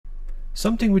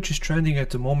Something which is trending at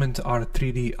the moment are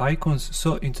 3D icons.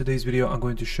 So in today's video I'm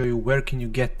going to show you where can you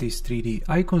get these 3D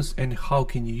icons and how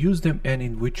can you use them and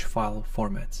in which file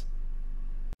formats.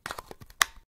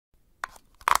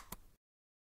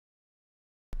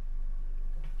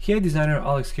 Hey designer,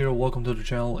 Alex here, welcome to the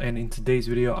channel, and in today's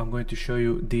video I'm going to show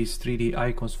you these 3D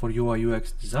icons for UI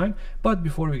UX design. But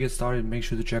before we get started, make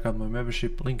sure to check out my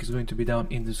membership. Link is going to be down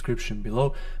in the description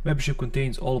below. Membership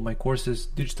contains all of my courses,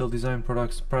 digital design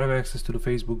products, private access to the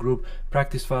Facebook group,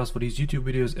 practice files for these YouTube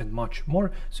videos and much more.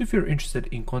 So if you're interested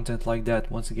in content like that,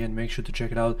 once again make sure to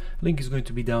check it out. Link is going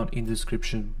to be down in the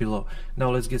description below. Now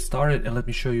let's get started and let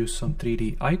me show you some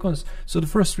 3D icons. So the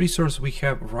first resource we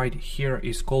have right here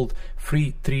is called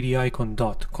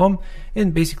free3dicon.com,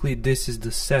 and basically this is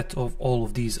the set of all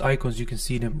of these icons. You can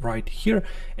see them right here,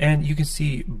 and you can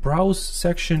see browse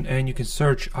section and you can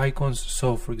search icons.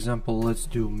 So for example, let's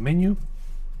do menu.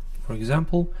 For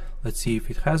example, let's see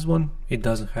if it has one. It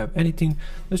doesn't have anything.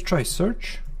 Let's try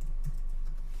search.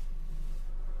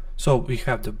 So we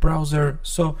have the browser.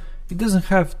 So it doesn't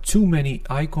have too many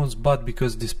icons, but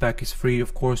because this pack is free,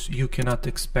 of course you cannot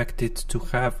expect it to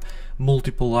have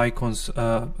multiple icons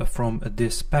from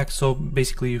this pack. So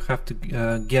basically you have to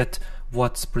get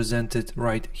what's presented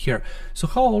right here. So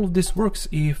how all of this works,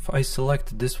 if I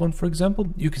select this one for example,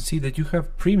 you can see that you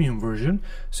have premium version.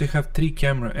 So you have 3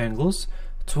 camera angles,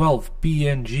 12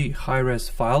 PNG high-res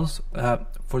files.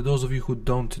 For those of you who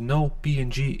don't know,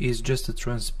 PNG is just a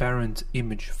transparent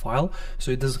image file,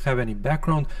 so it doesn't have any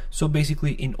background. So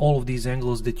basically in all of these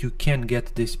angles that you can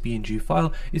get this PNG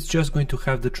file, it's just going to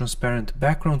have the transparent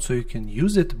background so you can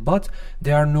use it, but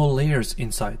there are no layers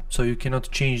inside. So you cannot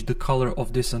change the color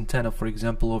of this antenna, for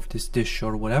example, of this dish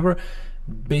or whatever.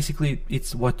 Basically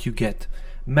it's what you get.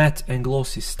 Matte and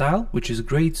glossy style, which is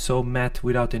great. So matte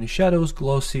without any shadows,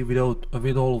 glossy with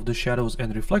all of the shadows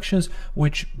and reflections,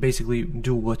 which basically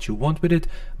do what you want with it.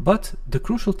 But the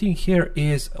crucial thing here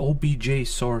is OBJ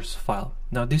source file.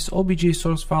 Now this OBJ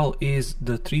source file is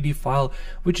the 3D file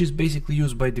which is basically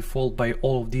used by default by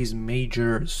all of these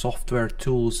major software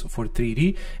tools for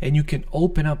 3D, and you can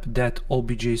open up that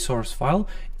OBJ source file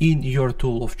in your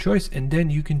tool of choice, and then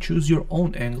you can choose your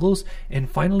own angles. And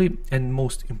finally, and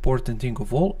most important thing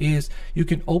of all, is you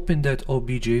can open that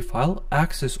OBJ file,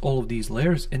 access all of these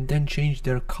layers, and then change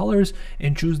their colors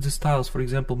and choose the styles, for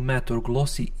example matte or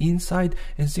glossy inside,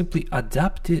 and simply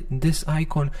adapt this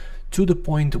icon to the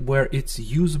point where it's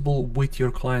usable with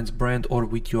your client's brand or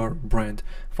with your brand.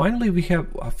 Finally, we have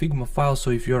a Figma file. So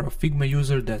if you're a Figma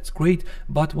user, that's great,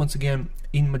 but once again,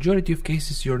 in majority of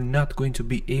cases you're not going to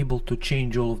be able to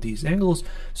change all of these angles.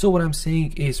 So what I'm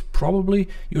saying is probably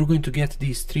you're going to get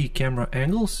these 3 camera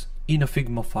angles in a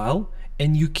Figma file,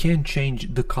 and you can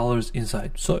change the colors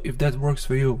inside. So if that works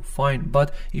for you, fine.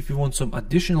 But if you want some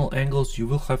additional angles, you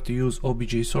will have to use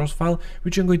OBJ source file,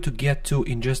 which I'm going to get to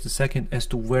in just a second as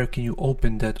to where can you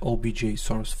open that OBJ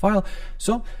source file.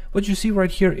 So what you see right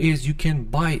here is you can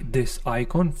buy this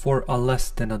icon for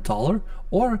less than $1,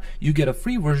 or you get a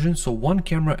free version. So 1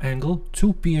 camera angle,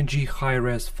 2 PNG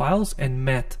high-res files, and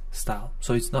matte style.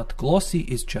 So it's not glossy,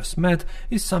 it's just matte.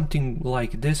 It's something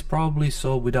like this probably,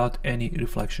 so without any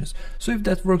reflections. So if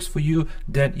that works for you,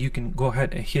 then you can go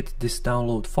ahead and hit this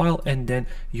download file, and then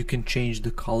you can change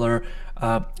the color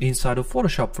inside of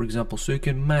Photoshop, for example. So you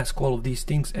can mask all of these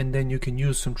things, and then you can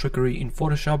use some trickery in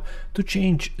Photoshop to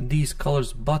change these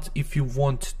colors. But if you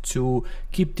want to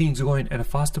keep things going at a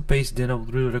faster pace, then I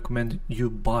would really recommend you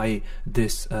buy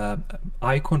this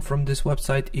icon from this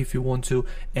website if you want to,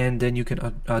 and then you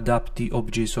can adapt the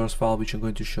OBJ source file, which I'm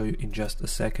going to show you in just a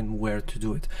second where to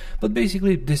do it. But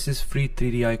basically this is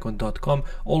free3dicon.com.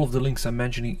 all of the links I'm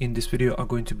mentioning in this video are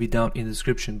going to be down in the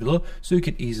description below, so you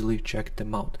can easily check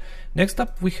them out. Next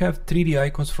up, we have 3D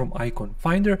icons from Icon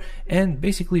Finder, and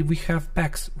basically we have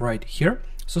packs right here.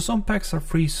 So some packs are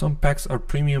free, some packs are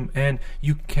premium, and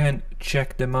you can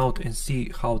check them out and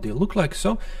see how they look like.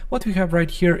 So what we have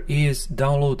right here is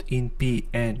download in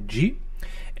PNG,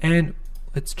 and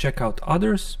let's check out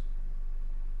others.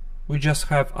 We just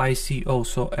have ICO,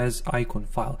 so as icon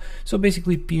file. So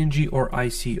basically PNG or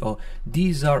ICO,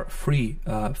 these are free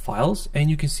files, and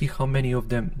you can see how many of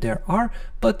them there are.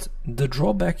 But the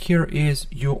drawback here is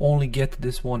you only get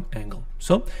this 1 angle.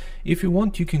 So if you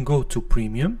want, you can go to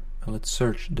premium, and let's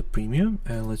search the premium,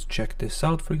 and let's check this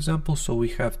out. For example, so we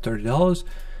have $30,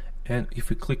 and if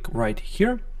we click right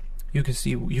here, you can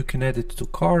see you can add it to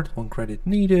cart, 1 credit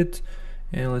needed.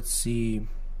 And let's see,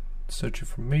 search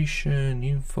information,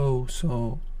 info.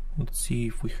 So let's see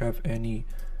if we have any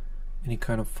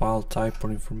kind of file type or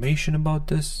information about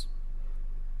this.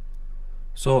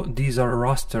 So these are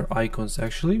raster icons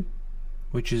actually,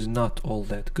 which is not all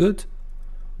that good.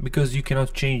 because you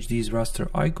cannot change these raster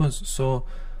icons. So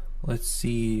let's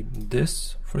see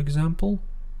this, for example.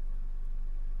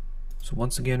 So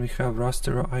once again we have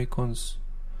raster icons.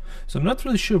 So I'm not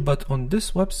really sure, but on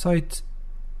this website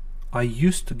I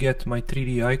used to get my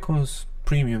 3D icons,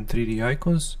 premium 3D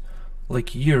icons,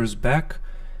 like years back,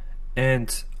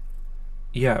 and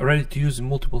yeah, ready to use in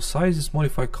multiple sizes,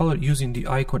 modify color using the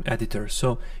icon editor.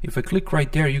 So if I click right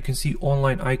there, you can see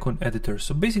online icon editor.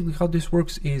 So basically how this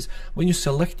works is when you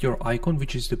select your icon,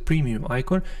 which is the premium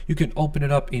icon, you can open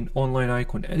it up in online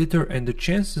icon editor, and the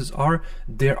chances are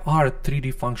there are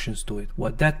 3D functions to it.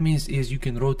 What that means is you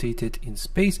can rotate it in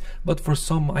space, but for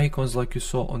some icons like you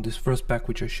saw on this first pack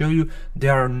which I show you,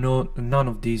 there are none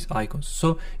of these icons.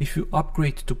 So if you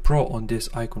upgrade to Pro on this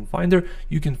icon finder,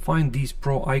 you can find these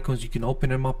Pro icons. You can open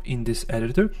them up in this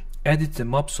editor, edit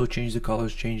them up, so change the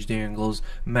colors, change the angles,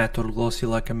 matte or glossy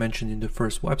like I mentioned in the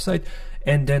first website,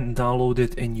 and then download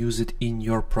it and use it in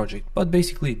your project. But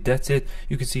basically that's it.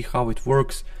 You can see how it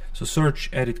works. So search,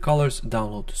 edit colors,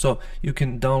 download. So you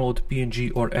can download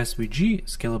PNG or SVG,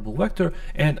 scalable vector,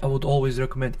 and I would always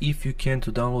recommend, if you can,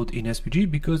 to download in SVG,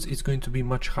 because it's going to be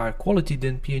much higher quality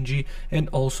than PNG, and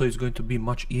also it's going to be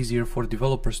much easier for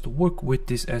developers to work with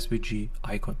this SVG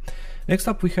icon. Next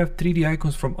up we have 3D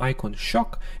icons from Icon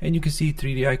Shock, and you can see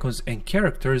 3D icons and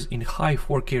characters in high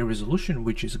 4K resolution,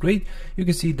 which is great. You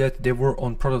can see that they were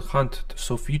on Product Hunt,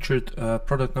 so featured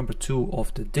product number 2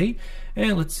 of the day.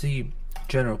 And let's see,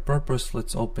 general purpose,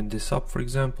 let's open this up, for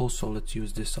example. So let's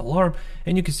use this alarm,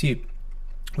 and you can see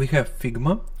we have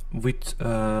Figma with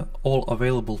all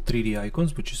available 3D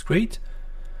icons, which is great.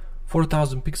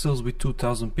 4000 pixels with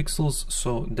 2000 pixels,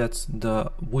 so that's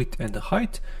the width and the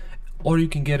height. Or you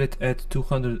can get it at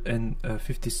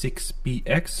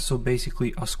 256px, so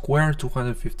basically a square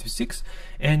 256,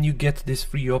 and you get this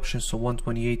free option, so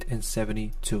 128 and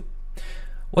 72.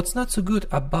 What's not so good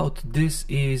about this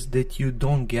is that you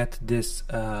don't get this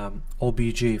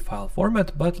OBJ file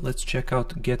format, but let's check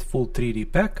out Get Full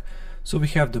 3D Pack. So we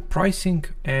have the pricing,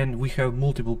 and we have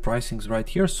multiple pricings right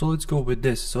here, so let's go with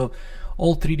this. So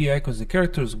all 3D icons and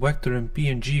characters, vector and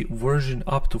PNG version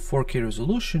up to 4K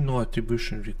resolution, no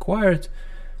attribution required.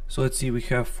 So let's see, we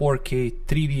have 4K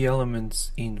 3D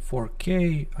elements in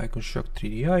 4K, Icon Shock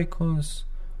 3D icons,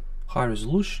 high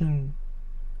resolution.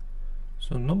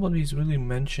 So nobody's really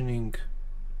mentioning,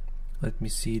 let me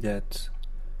see that,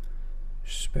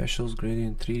 specials,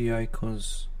 gradient 3D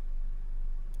icons.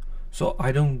 So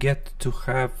I don't get to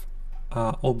have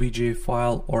OBJ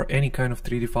file or any kind of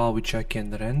 3D file which I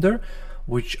can render,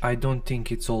 which I don't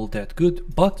think it's all that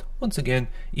good. But once again,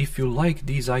 if you like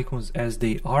these icons as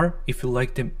they are, if you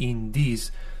like them in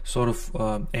these sort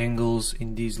of angles,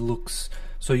 in these looks,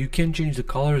 so you can change the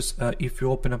colors if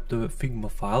you open up the Figma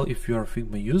file, if you are a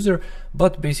Figma user,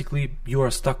 but basically you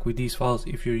are stuck with these files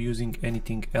if you're using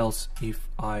anything else, if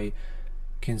I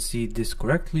can see this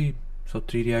correctly. So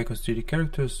 3D icons, 3D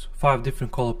characters, 5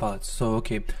 different color palettes. So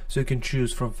okay, so you can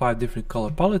choose from 5 different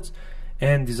color palettes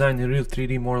and design in real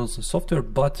 3D models and software,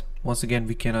 but once again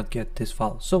we cannot get this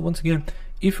file. So once again,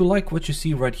 if you like what you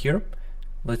see right here,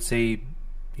 let's say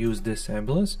use this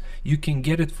ambulance, you can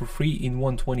get it for free in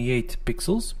 128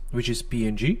 pixels, which is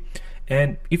PNG,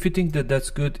 and if you think that that's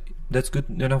good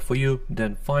enough for you,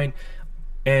 then fine.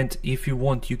 And if you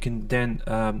want, you can then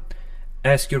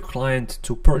ask your client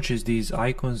to purchase these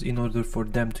icons in order for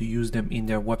them to use them in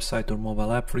their website or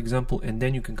mobile app, for example, and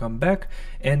then you can come back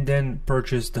and then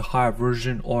purchase the higher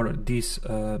version or this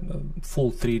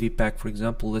full 3D pack, for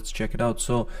example. Let's check it out.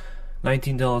 So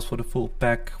 $19 for the full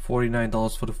pack,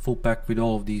 $49 for the full pack with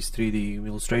all of these 3D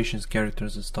illustrations,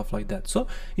 characters and stuff like that. So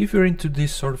if you're into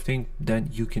this sort of thing, then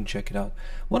you can check it out.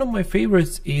 One of my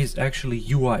favorites is actually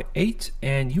UI8,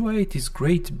 and UI8 is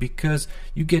great because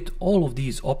you get all of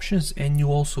these options and you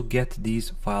also get these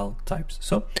file types.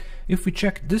 So if we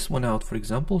check this one out, for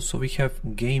example, so we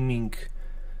have gaming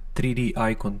 3D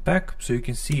icon pack, so you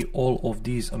can see all of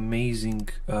these amazing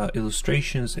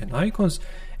illustrations and icons,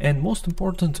 and most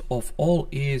important of all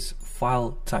is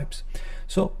file types.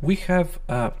 So we have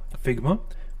Figma,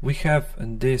 we have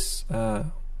this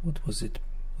what was it,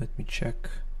 let me check,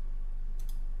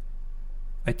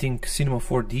 I think Cinema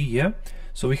 4D, yeah.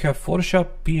 So we have Photoshop,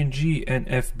 PNG and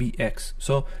FBX.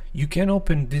 So you can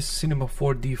open this Cinema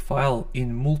 4D file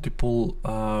in multiple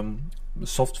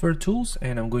software tools,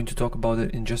 and I'm going to talk about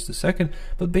it in just a second,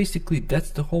 but basically that's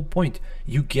the whole point.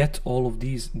 You get all of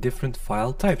these different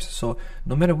file types, so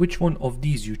no matter which one of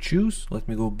these you choose, let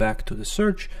me go back to the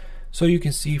search. So you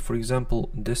can see, for example,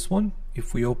 this one,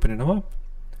 if we open it up,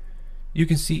 you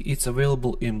can see it's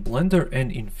available in Blender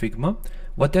and in Figma,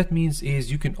 what that means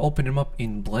is you can open them up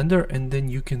in Blender and then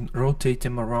you can rotate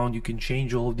them around, you can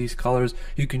change all of these colors,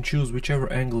 you can choose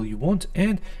whichever angle you want,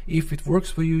 and if it works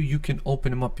for you, you can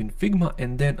open them up in Figma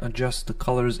and then adjust the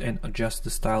colors and adjust the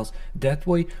styles that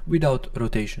way without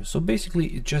rotation. So basically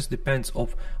it just depends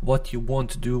of what you want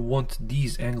to do. Want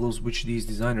these angles which these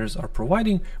designers are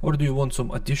providing, or do you want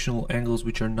some additional angles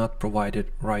which are not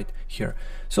provided right here?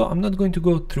 So I'm not going to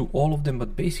go through all of them,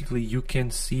 but basically you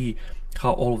can see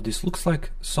how all of this looks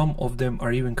like. Some of them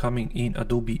are even coming in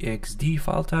Adobe XD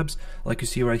file tabs, like you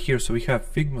see right here. So we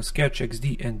have Figma, Sketch,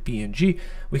 XD, and PNG.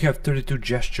 We have 32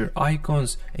 gesture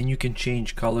icons, and you can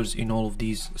change colors in all of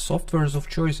these softwares of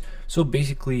choice. So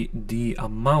basically the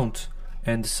amount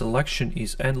and the selection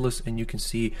is endless, and you can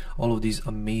see all of these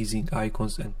amazing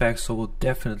icons and packs. So we'll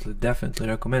definitely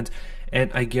recommend,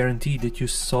 and I guarantee that you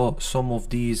saw some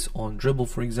of these on Dribbble,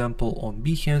 for example, on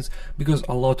Behance, because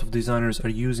a lot of designers are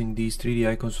using these 3D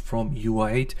icons from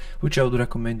UI8, which I would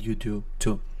recommend you do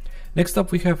too. Next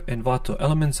up we have Envato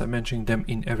Elements. I mentioned them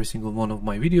in every single one of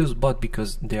my videos, but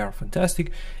because they are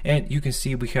fantastic. And you can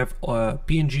see we have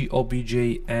PNG,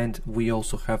 OBJ, and we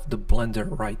also have the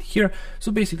Blender right here. So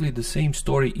basically the same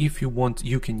story. If you want,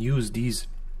 you can use these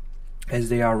as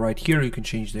they are right here. You can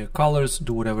change their colors,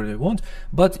 do whatever they want,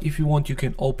 but if you want, you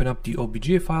can open up the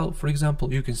OBJ file. For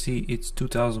example, you can see it's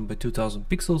 2000 by 2000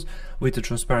 pixels with a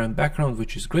transparent background,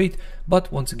 which is great.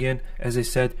 But once again, as I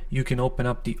said, you can open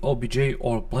up the OBJ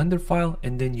or Blender file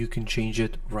and then you can change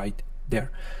it right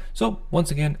there. So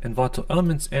once again, Envato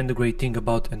Elements, and the great thing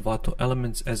about Envato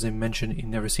Elements, as I mentioned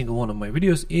in every single one of my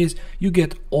videos, is you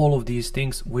get all of these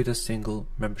things with a single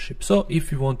membership. So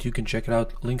if you want, you can check it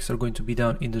out. Links are going to be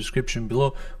down in the description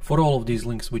below for all of these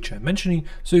links which I'm mentioning,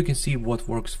 so you can see what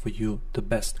works for you the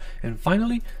best. And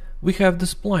finally, we have the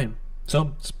Spline.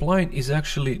 So Spline is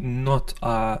actually not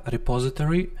a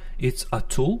repository, it's a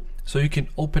tool. So you can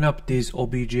open up these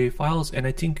OBJ files, and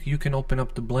I think you can open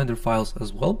up the Blender files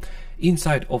as well.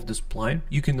 Inside of the Spline,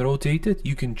 you can rotate it,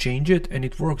 you can change it, and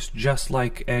it works just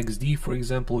like XD, for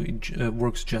example. It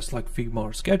works just like Figma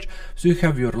or Sketch. So you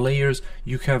have your layers,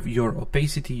 you have your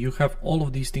opacity, you have all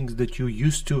of these things that you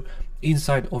used to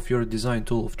inside of your design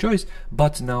tool of choice,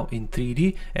 but now in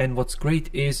 3D. And what's great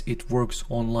is it works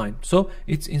online, so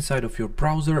it's inside of your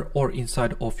browser or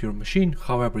inside of your machine,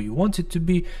 however you want it to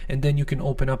be. And then you can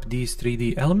open up these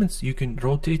 3D elements, you can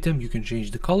rotate them, you can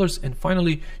change the colors, and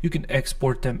finally you can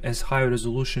export them as high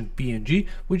resolution PNG,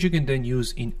 which you can then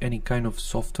use in any kind of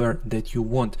software that you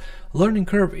want. Learning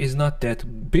curve is not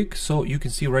that big, so you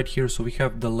can see right here, so we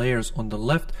have the layers on the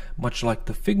left, much like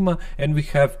the Figma, and we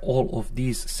have all of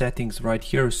these settings right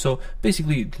here. So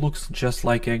basically it looks just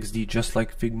like XD, just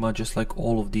like Figma, just like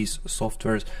all of these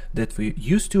softwares that we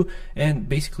used to. And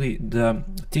basically the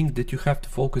thing that you have to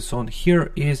focus on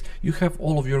here is you have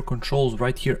all of your controls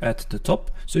right here at the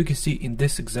top. So you can see in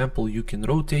this example, you can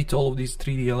rotate all of these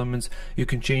 3D elements, you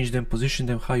can change them, position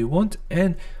them how you want,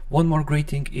 and one more great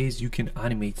thing is you can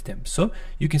animate them. So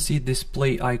you can see this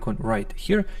play icon right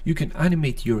here. You can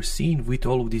animate your scene with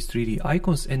all of these 3D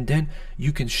icons, and then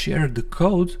you can share the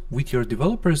code with your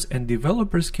developers, and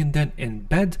developers can then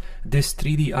embed this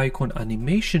 3D icon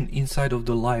animation inside of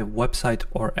the live website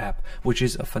or app, which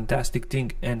is a fantastic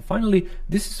thing. And finally,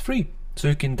 this is free, so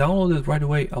you can download it right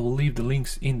away. I will leave the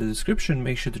links in the description.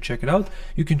 Make sure to check it out.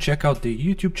 You can check out the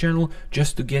YouTube channel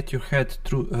just to get your head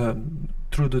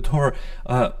through the door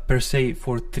per se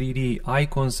for 3D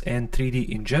icons and 3D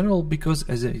in general, because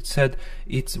as I said,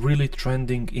 it's really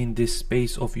trending in this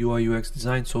space of UI UX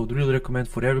design. So I would really recommend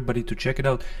for everybody to check it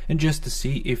out and just to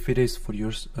see if it is for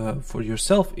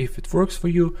yourself, if it works for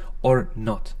you or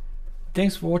not.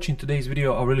 Thanks for watching today's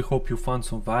video. I really hope you found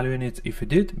some value in it. If you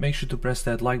did, make sure to press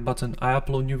that like button. I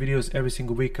upload new videos every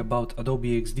single week about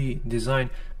Adobe XD, design,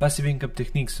 passive income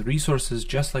techniques, resources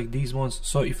just like these ones.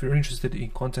 So if you're interested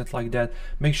in content like that,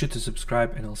 make sure to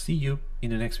subscribe, and I'll see you in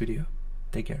the next video.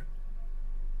 Take care.